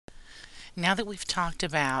Now that we've talked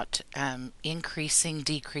about increasing,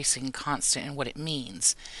 decreasing, constant, and what it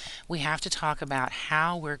means, we have to talk about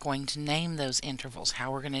how we're going to name those intervals,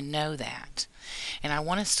 how we're going to know that. And I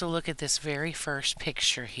want us to look at this very first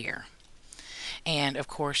picture here. And of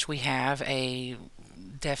course, we have a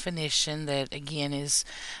definition that again is,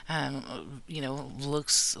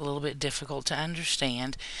 looks a little bit difficult to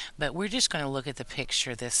understand, but we're just going to look at the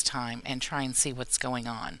picture this time and try and see what's going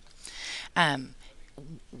on. Um,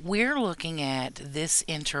 we're looking at this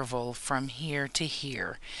interval from here to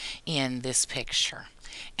here in this picture.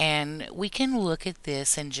 And we can look at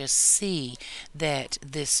this and just see that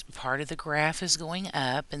this part of the graph is going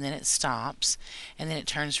up and then it stops and then it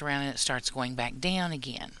turns around and it starts going back down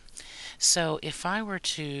again. So if I were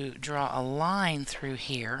to draw a line through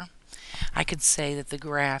here, I could say that the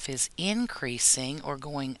graph is increasing or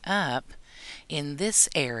going up in this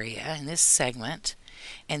area, in this segment,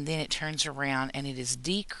 and then it turns around and it is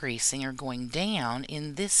decreasing or going down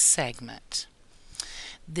in this segment.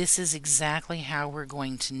 This is exactly how we're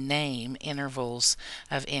going to name intervals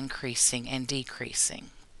of increasing and decreasing.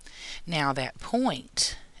 Now that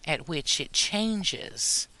point at which it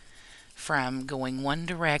changes from going one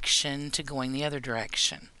direction to going the other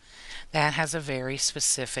direction, that has a very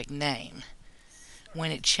specific name.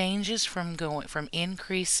 When it changes from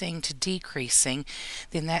increasing to decreasing,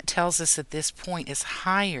 then that tells us that this point is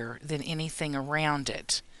higher than anything around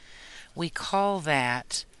it. We call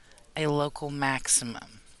that a local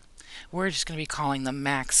maximum. We're just going to be calling them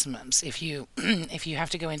maximums. If you if you have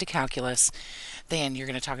to go into calculus, then you're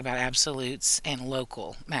going to talk about absolutes and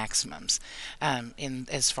local maximums. In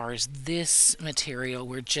as far as this material,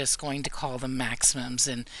 we're just going to call them maximums,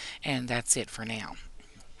 and that's it for now.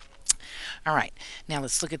 All right, now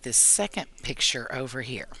let's look at this second picture over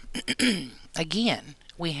here. Again,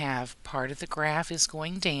 we have part of the graph is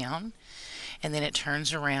going down, and then it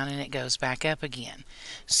turns around and it goes back up again.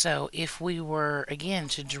 So if we were, again,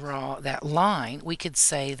 to draw that line, we could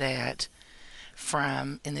say that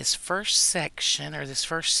from in this first section or this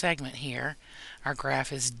first segment here, our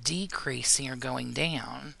graph is decreasing or going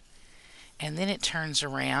down, and then it turns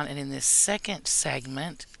around, and in this second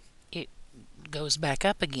segment, it goes back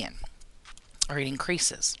up again, or it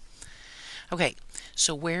increases. Okay,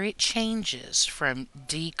 so where it changes from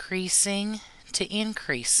decreasing to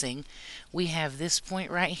increasing, we have this point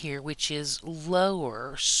right here, which is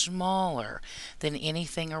lower, smaller than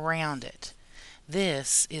anything around it.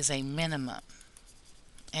 This is a minimum.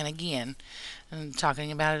 And again, I'm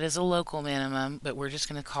talking about it as a local minimum, but we're just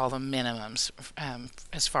going to call them minimums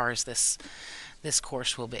as far as this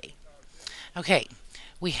course will be. Okay,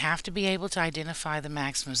 we have to be able to identify the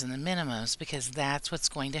maximums and the minimums because that's what's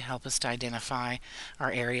going to help us to identify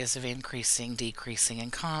our areas of increasing, decreasing,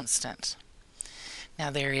 and constant.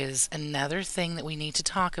 Now there is another thing that we need to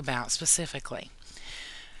talk about specifically.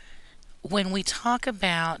 When we talk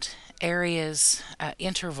about areas,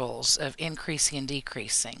 intervals of increasing and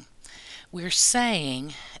decreasing, we're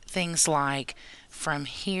saying things like from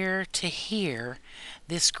here to here,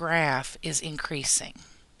 this graph is increasing.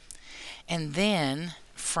 And then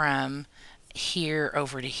from here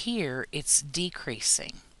over to here, it's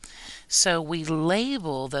decreasing. So we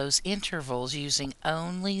label those intervals using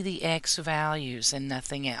only the x values and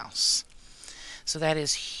nothing else. So that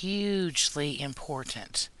is hugely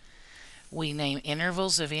important. We name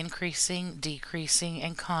intervals of increasing, decreasing,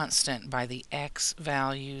 and constant by the x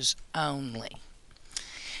values only.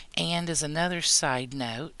 And as another side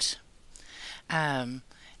note,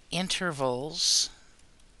 intervals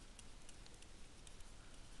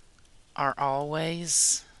are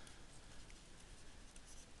always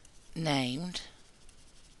named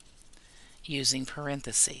using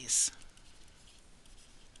parentheses.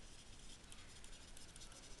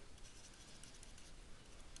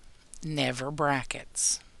 Never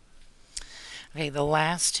brackets. Okay, the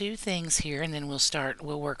last two things here, and then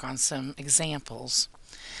we'll work on some examples.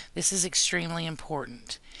 This is extremely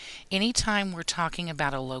important. Anytime we're talking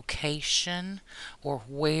about a location or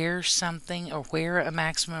where something or where a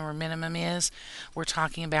maximum or minimum is, we're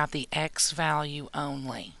talking about the x value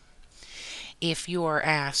only. If you are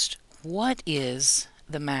asked what is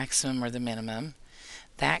the maximum or the minimum,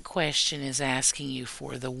 that question is asking you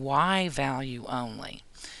for the y value only.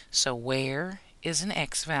 So where is an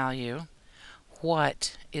x value?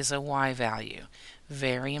 What is a y value?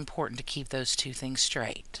 Very important to keep those two things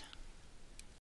straight.